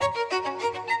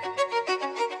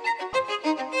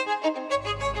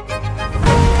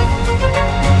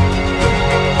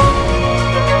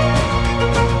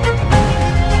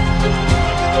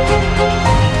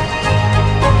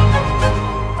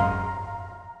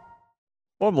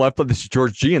Welcome, Left. This is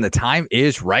George G, and the time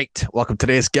is right. Welcome to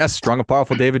today's guest, strong and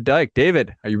powerful David Dyke.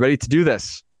 David, are you ready to do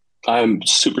this? I'm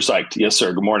super psyched. Yes,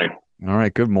 sir. Good morning. All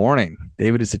right. Good morning.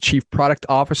 David is the Chief Product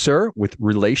Officer with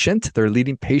Relation. They're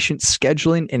leading patient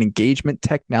scheduling and engagement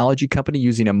technology company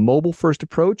using a mobile-first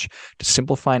approach to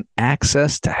simplifying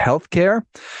access to healthcare.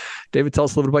 David, tell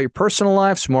us a little bit about your personal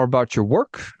life, some more about your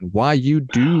work, and why you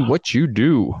do what you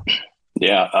do.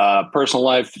 Yeah, personal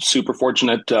life, super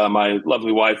fortunate. My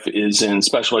lovely wife is in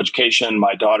special education.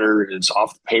 My daughter is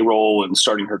off the payroll and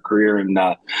starting her career in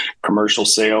commercial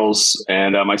sales.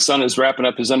 And my son is wrapping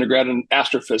up his undergrad in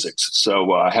astrophysics.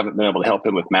 So I haven't been able to help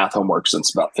him with math homework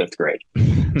since about fifth grade. So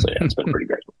yeah, it's been pretty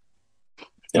great.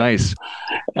 Yeah. Nice.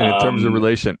 And in terms of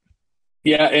Relation.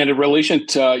 Yeah, and in relation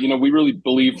to, we really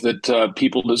believe that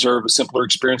people deserve a simpler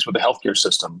experience with the healthcare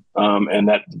system, and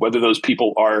that whether those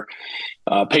people are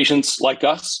patients like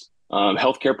us,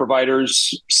 healthcare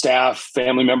providers, staff,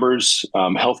 family members,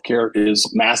 healthcare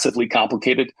is massively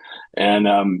complicated,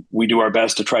 and we do our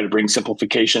best to try to bring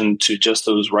simplification to just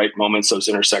those right moments, those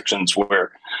intersections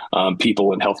where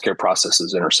people and healthcare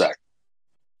processes intersect.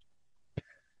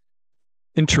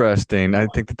 Interesting. I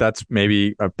think that's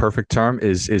maybe a perfect term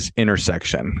is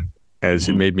intersection. As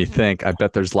it made me think, I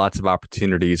bet there's lots of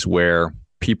opportunities where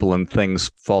people and things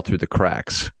fall through the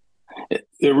cracks.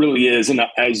 There really is. And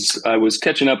as I was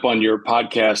catching up on your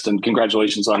podcast, and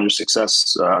congratulations on your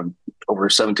success, over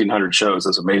 1,700 shows.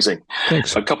 That's amazing.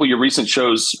 Thanks. A couple of your recent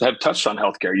shows have touched on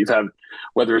healthcare. You've had,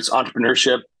 whether it's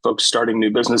entrepreneurship, folks starting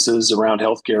new businesses around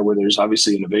healthcare where there's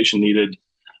obviously innovation needed.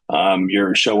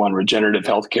 Your show on regenerative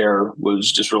healthcare was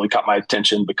just really caught my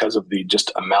attention because of the just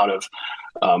amount of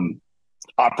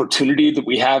opportunity that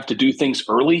we have to do things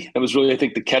early. That was really, I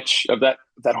think, the catch of that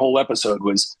whole episode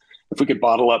was if we could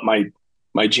bottle up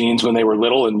my genes when they were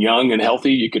little and young and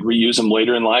healthy, you could reuse them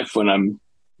later in life when I'm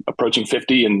approaching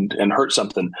 50 and hurt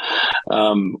something,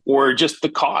 or just the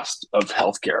cost of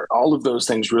healthcare. All of those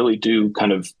things really do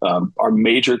kind of are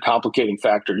major complicating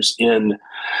factors in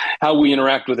how we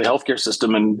interact with the healthcare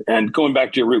system. And going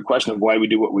back to your root question of why we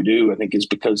do what we do, I think is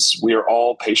because we are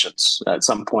all patients at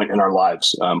some point in our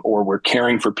lives, or we're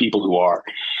caring for people who are.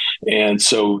 And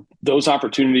so those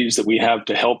opportunities that we have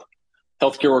to help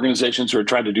healthcare organizations who are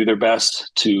trying to do their best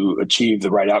to achieve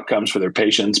the right outcomes for their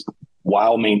patients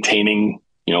while maintaining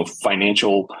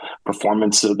financial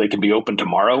performance so they can be open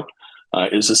tomorrow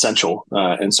is essential.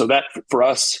 And so that for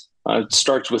us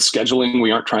starts with scheduling.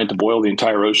 We aren't trying to boil the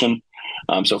entire ocean.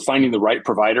 So finding the right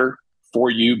provider for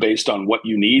you based on what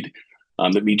you need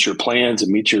that meets your plans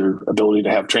and meets your ability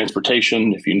to have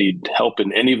transportation. If you need help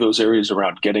in any of those areas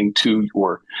around getting to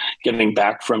or getting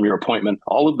back from your appointment,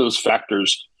 all of those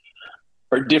factors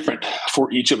are different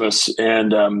for each of us.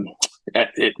 And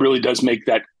it really does make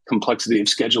that complexity of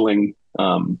scheduling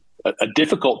a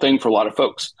difficult thing for a lot of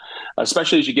folks,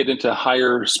 especially as you get into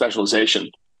higher specialization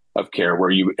of care,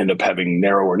 where you end up having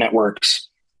narrower networks,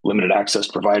 limited access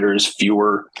providers,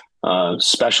 fewer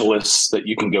specialists that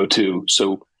you can go to.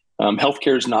 So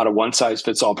healthcare is not a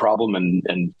one-size-fits-all problem.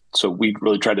 And so we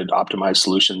really try to optimize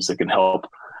solutions that can help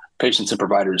patients and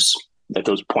providers at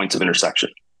those points of intersection.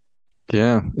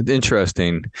 Yeah,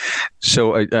 interesting.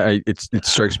 So it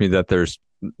strikes me that there's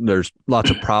lots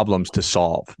of problems to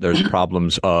solve. There's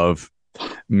problems of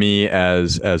me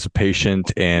as a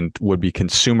patient and would-be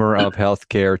consumer of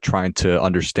healthcare, trying to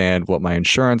understand what my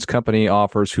insurance company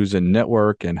offers, who's in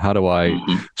network, and how do I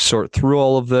sort through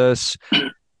all of this.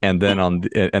 And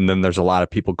then there's a lot of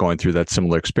people going through that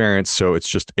similar experience. So it's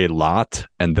just a lot.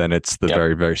 And then it's the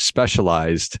very, very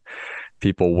specialized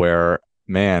people where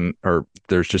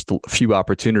there's just a few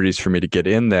opportunities for me to get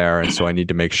in there. And so I need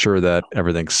to make sure that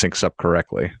everything syncs up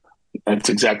correctly. That's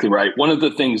exactly right. One of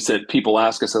the things that people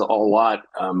ask us a lot,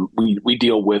 we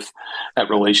deal with at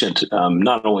Relation,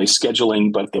 not only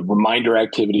scheduling, but the reminder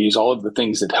activities, all of the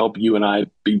things that help you and I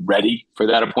be ready for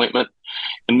that appointment.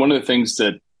 And one of the things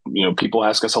that people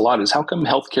ask us a lot is how come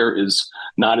healthcare is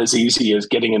not as easy as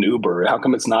getting an Uber? How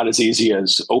come it's not as easy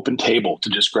as Open Table to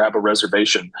just grab a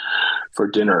reservation for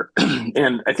dinner?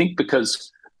 And I think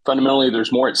because fundamentally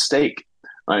there's more at stake,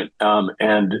 right?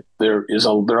 And there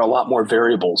are a lot more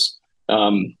variables.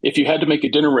 If you had to make a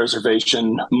dinner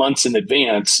reservation months in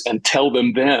advance and tell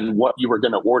them then what you were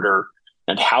going to order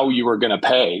and how you were going to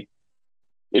pay,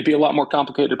 it'd be a lot more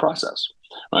complicated process.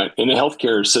 Right? In a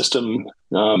healthcare system,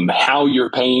 how you're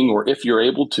paying or if you're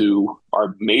able to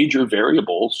are major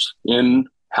variables in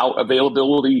how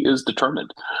availability is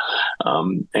determined.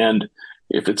 And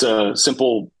if it's a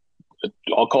simple,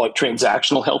 I'll call it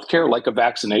transactional healthcare, like a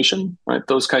vaccination, right?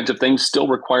 Those kinds of things still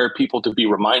require people to be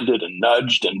reminded and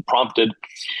nudged and prompted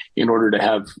in order to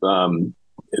have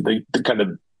the kind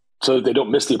of so that they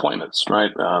don't miss the appointments,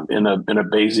 right? In a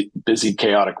busy,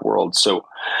 chaotic world. So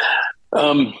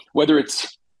whether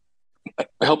it's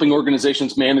helping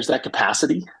organizations manage that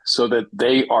capacity so that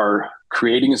they are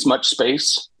creating as much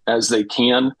space as they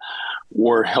can,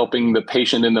 or helping the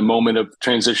patient in the moment of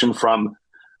transition from,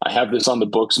 I have this on the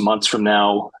books months from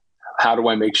now, how do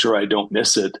I make sure I don't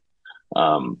miss it?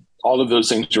 All of those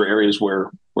things are areas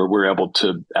where we're able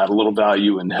to add a little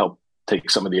value and help take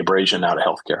some of the abrasion out of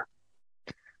healthcare.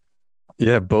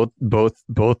 Yeah,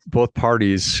 both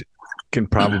parties can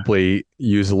probably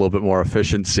use a little bit more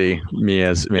efficiency. Me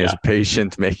as a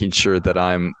patient, making sure that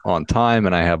I'm on time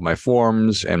and I have my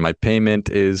forms and my payment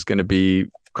is going to be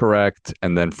correct.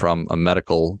 And then from a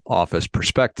medical office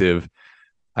perspective,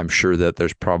 I'm sure that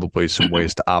there's probably some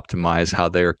ways to optimize how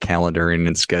they're calendaring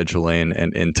and scheduling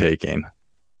and intaking.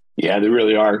 Yeah, there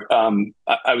really are.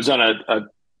 I was on I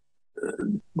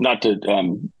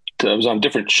was on a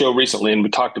different show recently, and we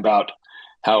talked about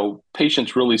how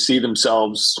patients really see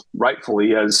themselves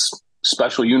rightfully as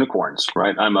special unicorns,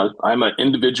 right? I'm an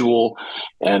individual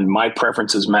and my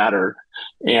preferences matter.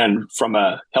 And from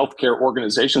a healthcare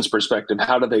organization's perspective,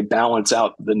 how do they balance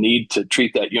out the need to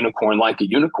treat that unicorn like a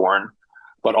unicorn,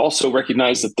 but also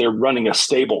recognize that they're running a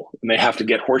stable and they have to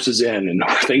get horses in and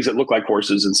things that look like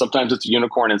horses. And sometimes it's a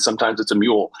unicorn and sometimes it's a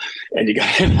mule. And you got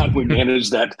how do we manage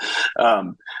that,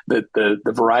 the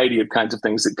variety of kinds of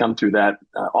things that come through that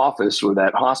office or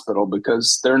that hospital,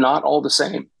 because they're not all the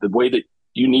same. The way that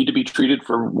you need to be treated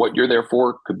for what you're there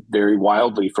for could vary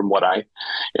wildly from what I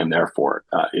am there for.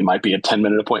 It might be a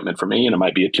 10-minute appointment for me and it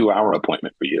might be a 2-hour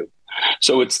appointment for you.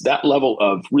 So it's that level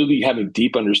of really having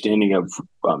deep understanding of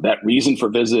that reason for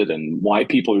visit and why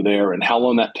people are there and how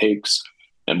long that takes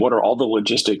and what are all the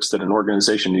logistics that an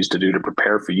organization needs to do to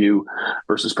prepare for you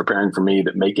versus preparing for me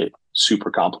that make it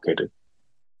super complicated.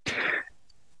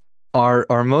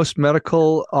 Are most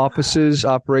medical offices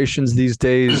operations these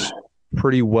days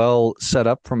pretty well set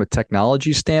up from a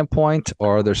technology standpoint,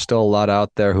 or are there still a lot out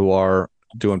there who are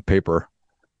doing paper?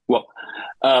 Well,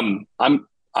 I'm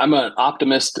an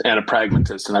optimist and a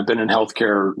pragmatist, and I've been in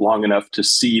healthcare long enough to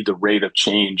see the rate of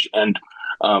change. And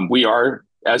we are,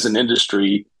 as an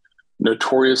industry,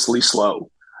 notoriously slow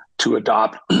to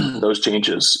adopt those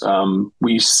changes.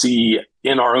 We see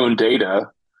in our own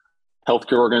data,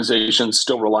 healthcare organizations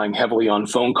still relying heavily on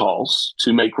phone calls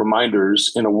to make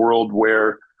reminders in a world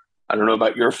where, I don't know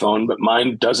about your phone, but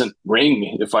mine doesn't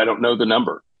ring if I don't know the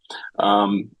number.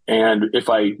 And if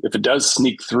it does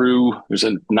sneak through, there's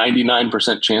a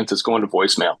 99% chance it's going to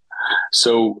voicemail.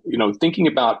 So, thinking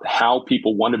about how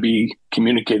people want to be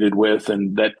communicated with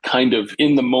and that kind of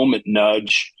in the moment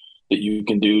nudge that you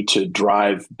can do to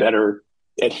drive better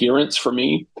adherence for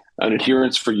me and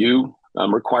adherence for you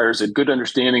requires a good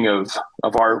understanding of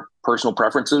our personal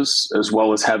preferences, as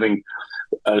well as having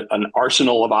an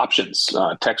arsenal of options,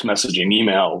 text messaging,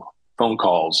 email, phone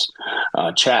calls,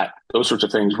 chat, those sorts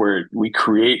of things where we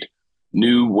create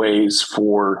new ways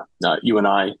for you and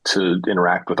I to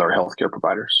interact with our healthcare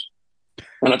providers.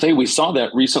 And I'll tell you, we saw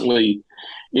that recently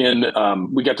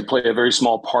we got to play a very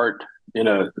small part in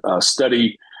a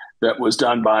study that was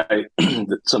done by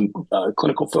some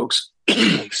clinical folks,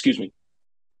 excuse me,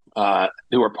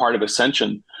 who were part of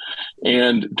Ascension.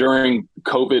 And during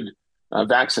COVID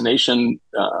vaccination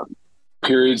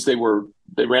periods, they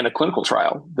ran a clinical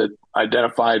trial that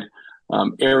identified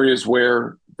areas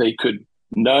where they could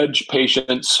nudge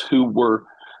patients who were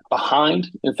behind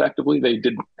effectively. They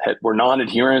were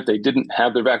non-adherent. They didn't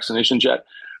have their vaccinations yet.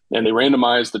 And they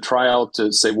randomized the trial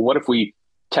to say, well, what if we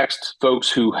text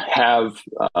folks who have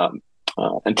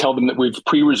and tell them that we've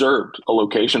pre-reserved a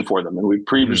location for them and we've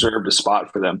pre-reserved a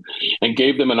spot for them and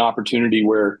gave them an opportunity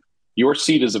where your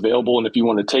seat is available. And if you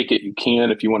want to take it, you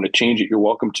can. If you want to change it, you're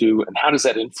welcome to. And how does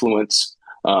that influence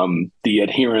the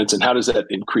adherence, and how does that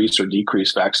increase or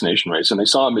decrease vaccination rates? And they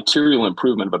saw a material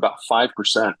improvement of about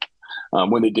 5%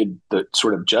 when they did the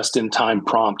sort of just-in-time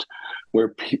prompt,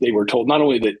 where they were told not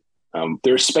only that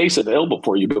there's space available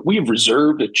for you, but we have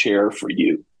reserved a chair for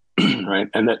you, right?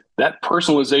 And that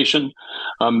personalization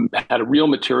had a real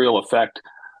material effect.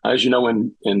 As you know,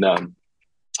 in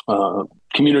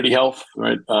community health,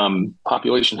 right?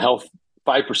 Population health,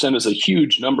 5% is a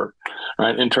huge number,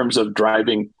 right? In terms of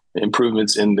driving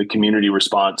improvements in the community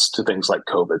response to things like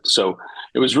COVID. So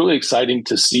it was really exciting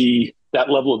to see that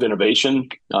level of innovation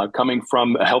coming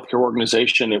from a healthcare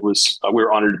organization. We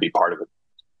were honored to be part of it.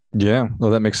 Yeah,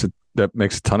 well, that makes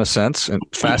a ton of sense, and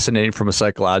fascinating from a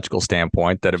psychological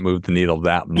standpoint that it moved the needle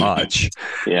that much.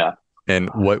 Yeah, and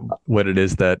what it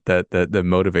is that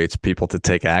motivates people to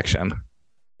take action.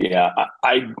 Yeah,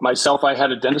 I myself, I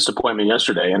had a dentist appointment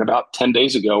yesterday, and about 10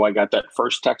 days ago, I got that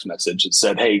first text message that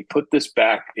said, "Hey, put this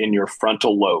back in your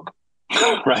frontal lobe,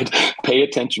 right? Pay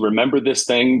attention. Remember this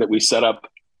thing that we set up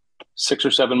 6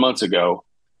 or 7 months ago.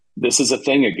 This is a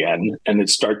thing again, and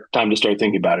it's time to start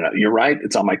thinking about it." You're right.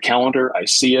 It's on my calendar. I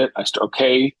see it.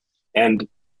 Okay, and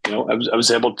I was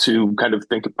able to kind of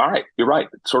think, all right, you're right.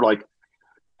 It's sort of like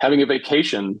having a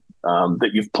vacation that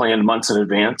you've planned months in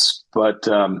advance. But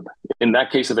in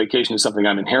that case, a vacation is something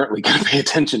I'm inherently going to pay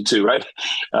attention to, right?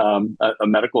 A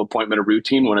medical appointment, a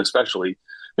routine one, especially,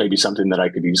 maybe something that I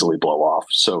could easily blow off.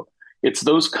 So it's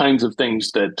those kinds of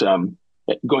things that,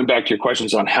 going back to your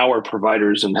questions on how are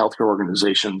providers and healthcare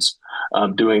organizations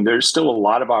doing, there's still a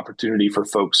lot of opportunity for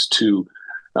folks to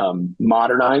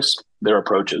modernize their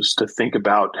approaches, to think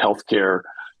about healthcare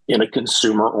in a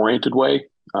consumer-oriented way,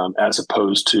 as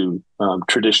opposed to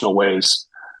traditional ways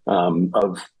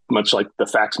of, much like the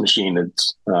fax machine.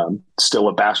 It's still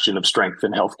a bastion of strength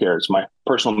in healthcare. It's my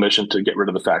personal mission to get rid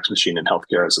of the fax machine in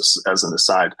healthcare as an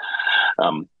aside.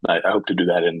 I hope to do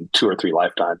that in 2 or 3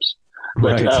 lifetimes.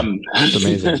 But, right. That's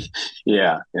amazing.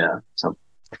 Yeah. So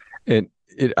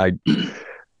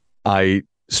I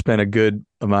spent a good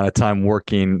amount of time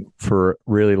working for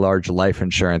really large life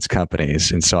insurance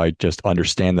companies. And so I just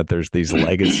understand that there's these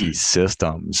legacy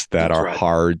systems that are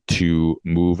hard to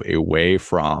move away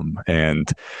from. And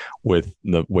with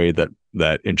the way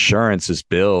that insurance is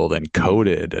billed and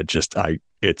coded, I'm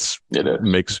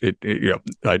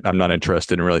not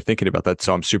interested in really thinking about that.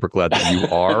 So I'm super glad that you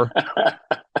are.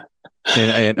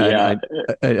 And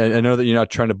I know that you're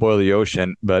not trying to boil the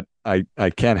ocean, but I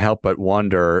can't help but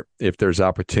wonder if there's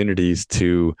opportunities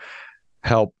to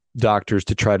help doctors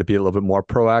to try to be a little bit more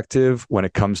proactive when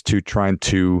it comes to trying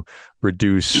to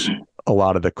reduce a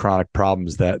lot of the chronic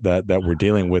problems that we're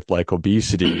dealing with, like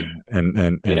obesity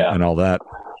and all that.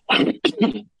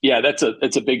 Yeah, that's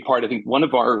a big part. I think one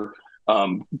of our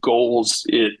goals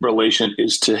in relation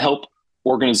is to help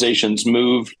organizations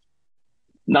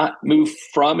not move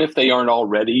from, if they aren't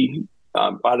already,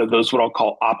 out of those what I'll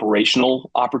call operational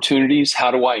opportunities.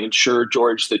 How do I ensure,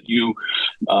 George, that you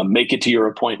make it to your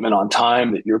appointment on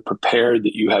time, that you're prepared,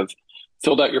 that you have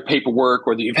filled out your paperwork,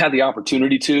 or that you've had the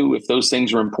opportunity to, if those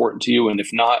things are important to you. And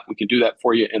if not, we can do that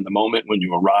for you in the moment when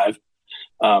you arrive.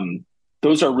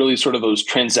 Those are really sort of those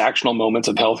transactional moments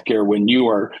of healthcare when you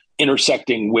are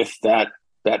intersecting with that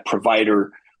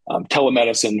provider,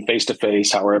 telemedicine,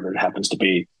 face-to-face, however it happens to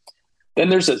be. Then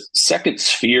there's a second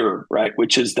sphere, right,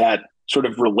 which is that sort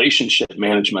of relationship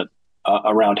management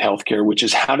around healthcare, which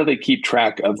is how do they keep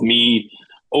track of me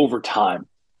over time?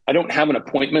 I don't have an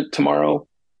appointment tomorrow,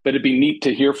 but it'd be neat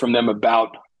to hear from them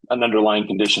about an underlying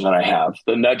condition that I have,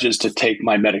 the nudges to take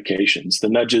my medications, the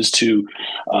nudges to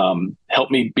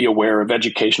help me be aware of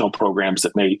educational programs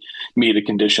that may meet a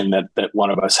condition that one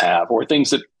of us have, or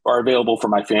things that are available for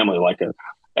my family, like a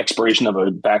expiration of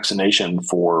a vaccination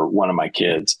for one of my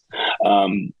kids.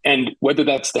 And whether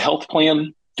that's the health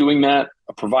plan doing that,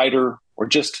 a provider, or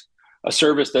just a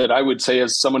service that I would say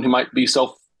as someone who might be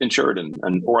self-insured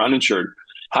and or uninsured,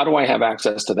 how do I have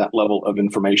access to that level of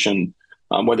information,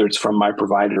 whether it's from my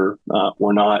provider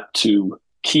or not, to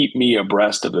keep me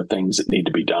abreast of the things that need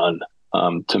to be done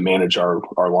to manage our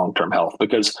long-term health?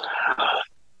 Because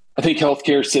I think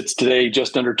healthcare sits today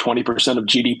just under 20% of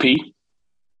GDP.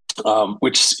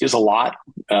 Which is a lot,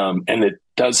 and it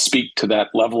does speak to that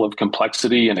level of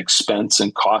complexity and expense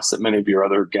and cost that many of your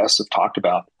other guests have talked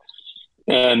about.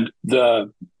 And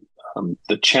the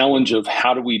challenge of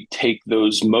how do we take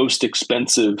those most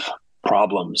expensive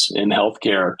problems in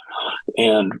healthcare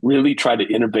and really try to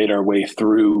innovate our way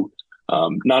through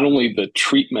not only the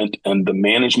treatment and the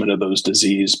management of those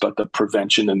disease, but the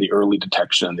prevention and the early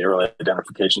detection and the early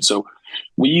identification. So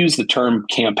we use the term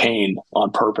campaign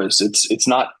on purpose. It's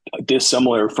not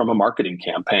dissimilar from a marketing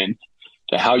campaign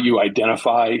to how you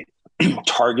identify,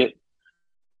 target,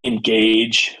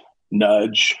 engage,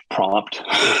 nudge, prompt,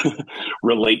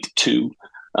 relate to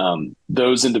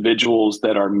those individuals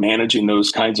that are managing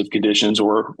those kinds of conditions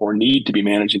or need to be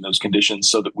managing those conditions,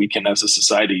 so that we can, as a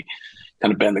society,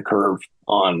 kind of bend the curve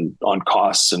on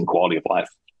costs and quality of life.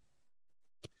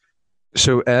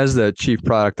 So as the chief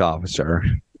product officer,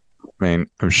 I mean,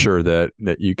 I'm sure that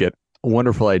you get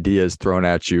wonderful ideas thrown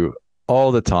at you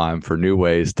all the time for new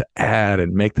ways to add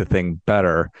and make the thing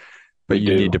better, but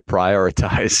you need to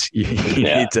prioritize. You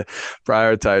need to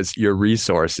prioritize your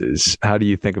resources. How do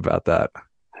you think about that?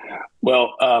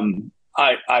 Well,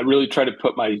 I really try to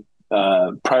put my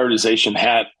prioritization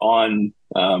hat on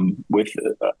with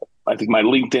I think my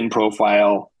LinkedIn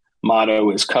profile motto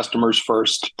is customers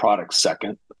first, products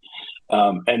second.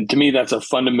 And to me, that's a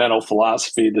fundamental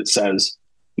philosophy that says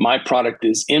my product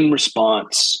is in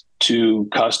response to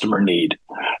customer need.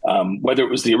 Whether it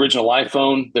was the original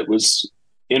iPhone that was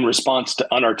in response to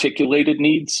unarticulated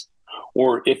needs,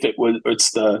 or if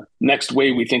it's the next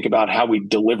way we think about how we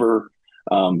deliver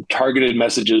targeted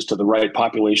messages to the right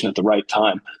population at the right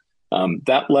time.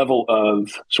 That level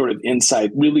of sort of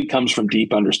insight really comes from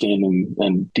deep understanding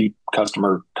and deep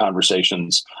customer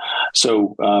conversations.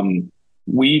 So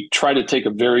we try to take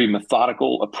a very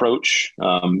methodical approach,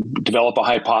 develop a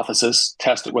hypothesis,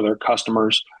 test it with our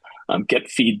customers, get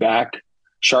feedback,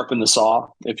 sharpen the saw,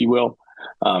 if you will.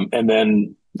 And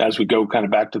then as we go kind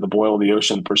of back to the boil of the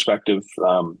ocean perspective,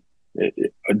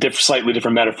 slightly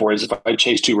different metaphor is if I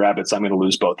chase two rabbits, I'm going to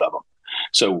lose both of them.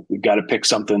 So we've got to pick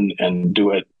something and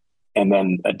do it, and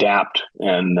then adapt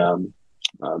and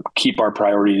keep our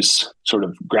priorities sort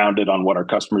of grounded on what our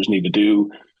customers need to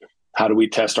do. How do we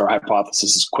test our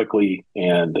hypotheses quickly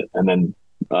and then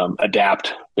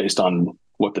adapt based on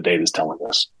what the data is telling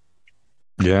us?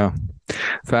 Yeah,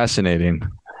 fascinating.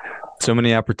 So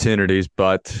many opportunities,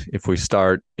 but if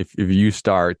you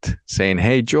start saying,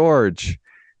 "Hey, George,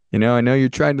 I know you're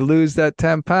trying to lose that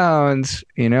 10 pounds.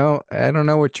 I don't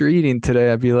know what you're eating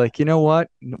today." I'd be like, you know what?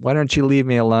 Why don't you leave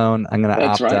me alone? I'm going to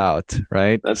opt out.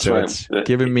 Right. That's so right. It's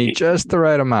giving me just the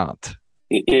right amount.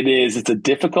 It is. It's a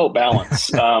difficult balance.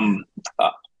 The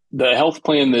health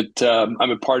plan that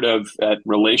I'm a part of at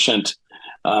Relation'd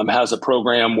has a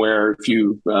program where if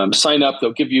you sign up,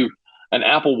 they'll give you an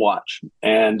Apple Watch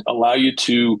and allow you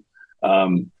to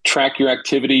track your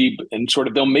activity, and sort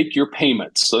of they'll make your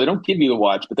payments. So they don't give you the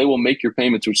watch, but they will make your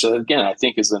payments, which again, I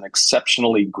think is an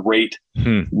exceptionally great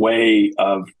way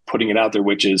of putting it out there,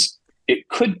 which is it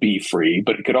could be free,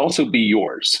 but it could also be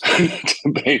yours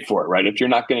to pay for it, right? If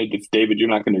David, you're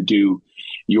not going to do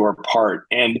your part.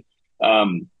 And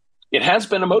it has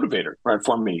been a motivator, right,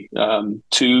 for me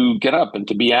to get up and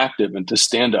to be active and to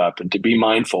stand up and to be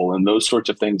mindful and those sorts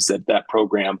of things that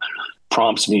program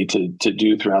prompts me to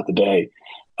do throughout the day.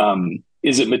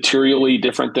 Is it materially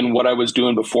different than what I was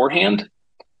doing beforehand?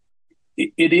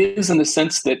 It is, in the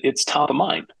sense that it's top of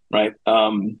mind, right?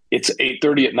 It's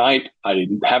 8:30 at night. I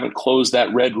haven't closed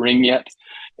that red ring yet.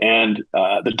 And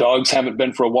the dogs haven't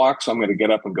been for a walk, so I'm going to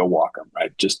get up and go walk them,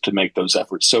 right? Just to make those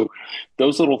efforts. So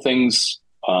those little things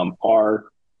are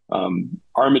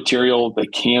material. They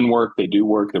can work. They do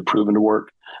work. They're proven to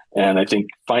work. And I think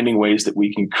finding ways that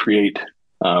we can create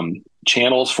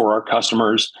channels for our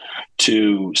customers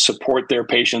to support their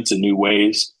patients in new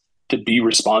ways, to be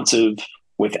responsive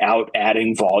without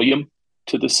adding volume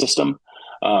to the system,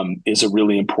 is a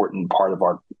really important part of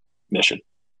our mission.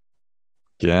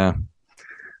 Yeah.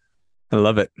 I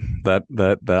love it.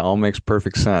 That all makes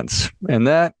perfect sense. And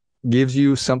that gives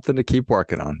you something to keep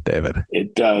working on, David.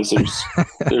 It does.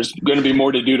 There's going to be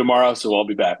more to do tomorrow, so I'll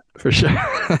be back. For sure.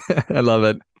 I love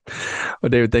it. Well,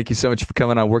 David, thank you so much for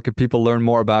coming on. Where can people learn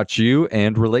more about you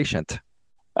and Relation'd?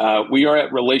 We are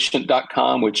at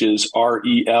Relation'd.com, which is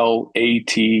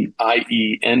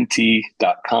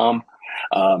RELATIENT.com.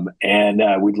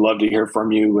 And we'd love to hear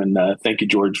from you. And thank you,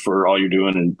 George, for all you're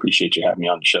doing, and appreciate you having me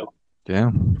on the show.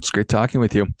 Yeah, it's great talking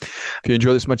with you. If you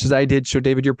enjoyed this as much as I did, show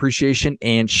David your appreciation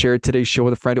and share today's show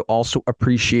with a friend who also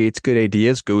appreciates good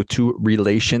ideas. Go to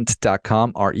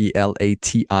Relation'd.com,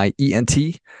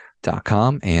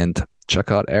 RELATIENT.com, and check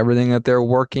out everything that they're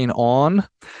working on.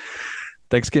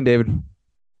 Thanks again, David.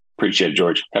 Appreciate it,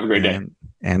 George. Have a great day.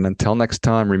 And until next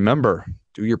time, remember,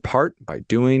 do your part by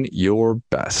doing your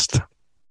best.